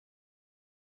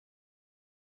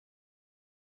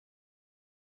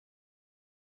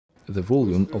The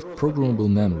volume of programmable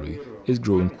memory is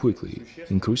growing quickly,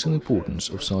 increasing the importance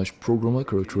of such programmer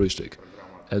characteristic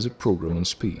as a programming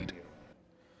speed.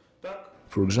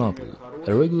 For example,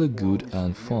 a regular good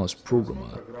and fast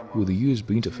programmer with a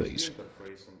USB interface,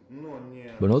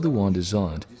 but not the one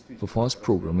designed for fast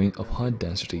programming of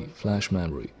high-density flash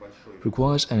memory,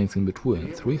 requires anything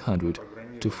between 300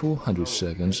 to 400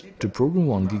 seconds to program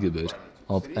 1 gigabit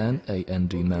of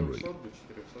NAND memory.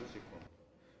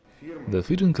 The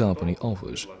Fiton Company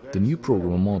offers the new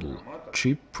programmer model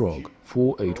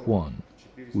ChipProg-481,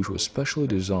 which was specially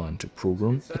designed to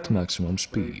program at maximum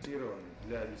speed.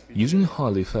 Using a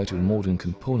highly effective modern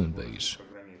component base,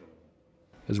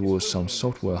 as well as some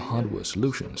software-hardware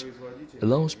solutions,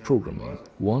 allows programming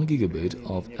 1 gigabit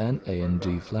of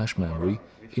NAND flash memory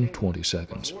in 20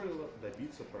 seconds.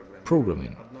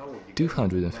 Programming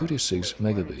 256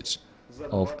 megabits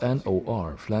of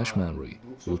NOR flash memory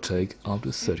will take up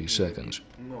to 30 seconds.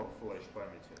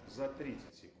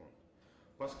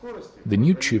 The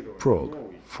new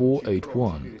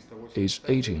ChipProg-481 is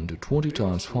 18 to 20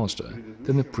 times faster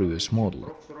than the previous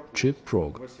model,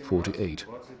 ChipProg-481.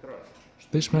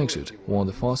 This makes it one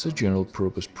of the fastest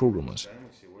general-purpose programmers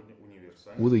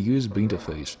with a USB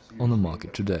interface on the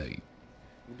market today.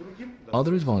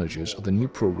 Other advantages of the new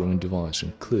programming device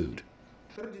include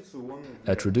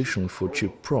a traditional for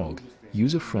ChipProg,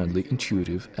 user-friendly,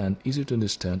 intuitive and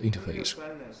easy-to-understand interface,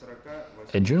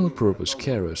 a general-purpose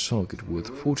carrier socket with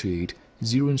 48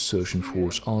 zero-insertion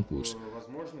force outputs,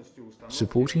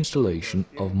 supporting installation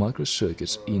of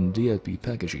microcircuits in DIP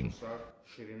packaging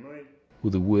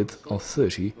with a width of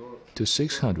 30 to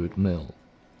 600 mm,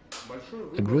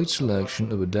 a great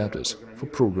selection of adapters for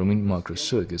programming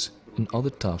microcircuits and other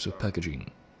types of packaging,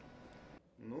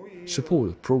 support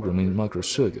of programming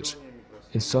microcircuits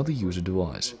inside the user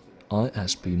device,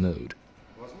 ISP mode,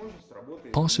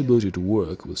 possibility to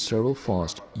work with several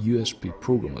fast USB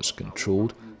programmers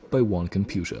controlled by one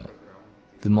computer,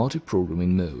 the multiprogramming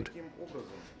mode.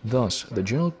 Thus, the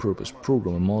general-purpose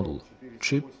programmer model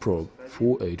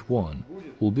ChipProg-481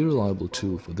 will be a reliable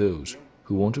tool for those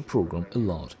who want to program a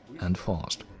lot and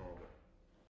fast.